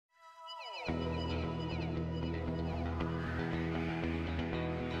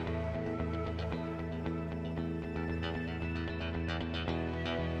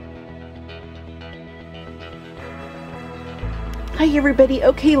Hi everybody.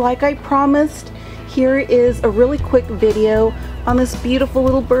 Okay, like I promised, here is a really quick video on this beautiful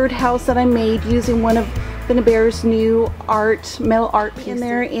little birdhouse that I made using one of Bear's new metal art pieces in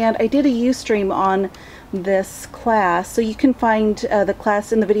there, and I did a USTREAM on this class, so you can find the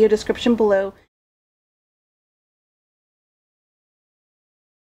class in the video description below.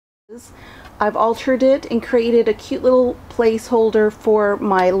 I've altered it and created a cute little placeholder for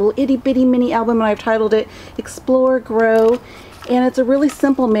my little itty bitty mini album, and I've titled it Explore, Grow. And it's a really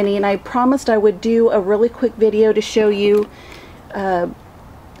simple mini, and I promised I would do a really quick video to show you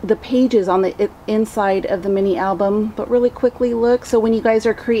the pages on the inside of the mini album, but really quickly look, so when you guys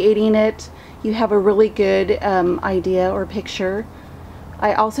are creating it, you have a really good idea or picture.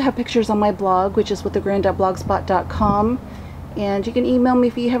 I also have pictures on my blog, which is withthegrand.blogspot.com, and you can email me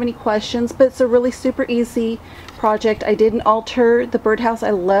if you have any questions, but it's a really super easy project. I didn't alter the birdhouse. I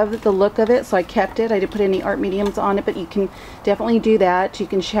love the look of it, so I kept it. I didn't put any art mediums on it, but you can definitely do that. You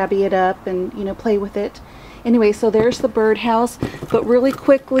can shabby it up and, you know, play with it. Anyway, so there's the birdhouse, but really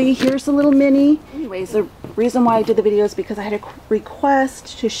quickly, here's the little mini. Anyways, the reason why I did the video is because I had a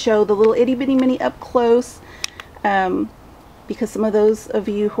request to show the little itty bitty mini up close, because some of those of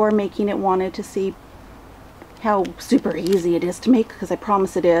you who are making it wanted to see how super easy it is to make, because I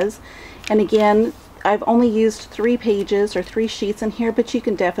promise it is. And again, I've only used 3 pages or 3 sheets in here, but you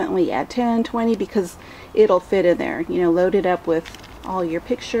can definitely add 10, 20 because it'll fit in there. You know, load it up with all your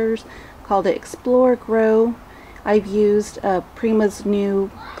pictures. Called it Explore, Grow. I've used Prima's new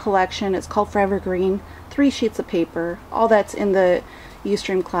collection. It's called Forever Green. 3 sheets of paper. All that's in the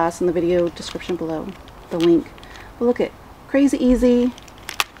USTREAM class in the video description below, the link. But look at crazy easy.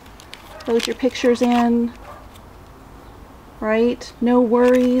 Load your pictures in. Right? No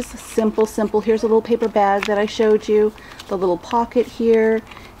worries. Simple, simple. Here's a little paper bag that I showed you. The little pocket here.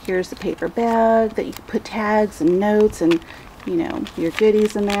 Here's the paper bag that you can put tags and notes and, you know, your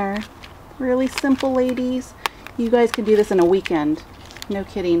goodies in there. Really simple, ladies. You guys can do this in a weekend. No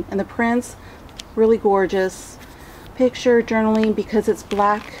kidding. And the prints, really gorgeous. Picture journaling, because it's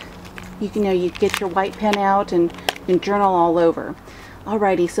black. You can, you get your white pen out and you can journal all over.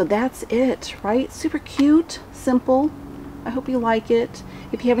 Alrighty, so that's it, right? Super cute, simple. I hope you like it.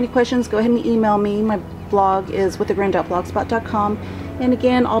 If you have any questions, go ahead and email me. My blog is withthegrand.blogspot.com. And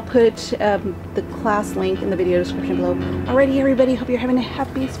again, I'll put the class link in the video description below. Alrighty, everybody. Hope you're having a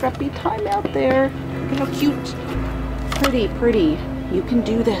happy, scrappy time out there. Look at how cute. Pretty, pretty. You can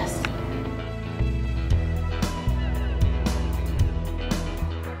do this.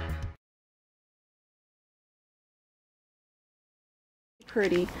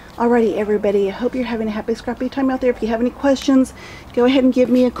 Pretty. Alrighty, everybody. I hope you're having a happy, scrappy time out there. If you have any questions, go ahead and give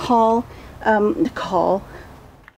me a call.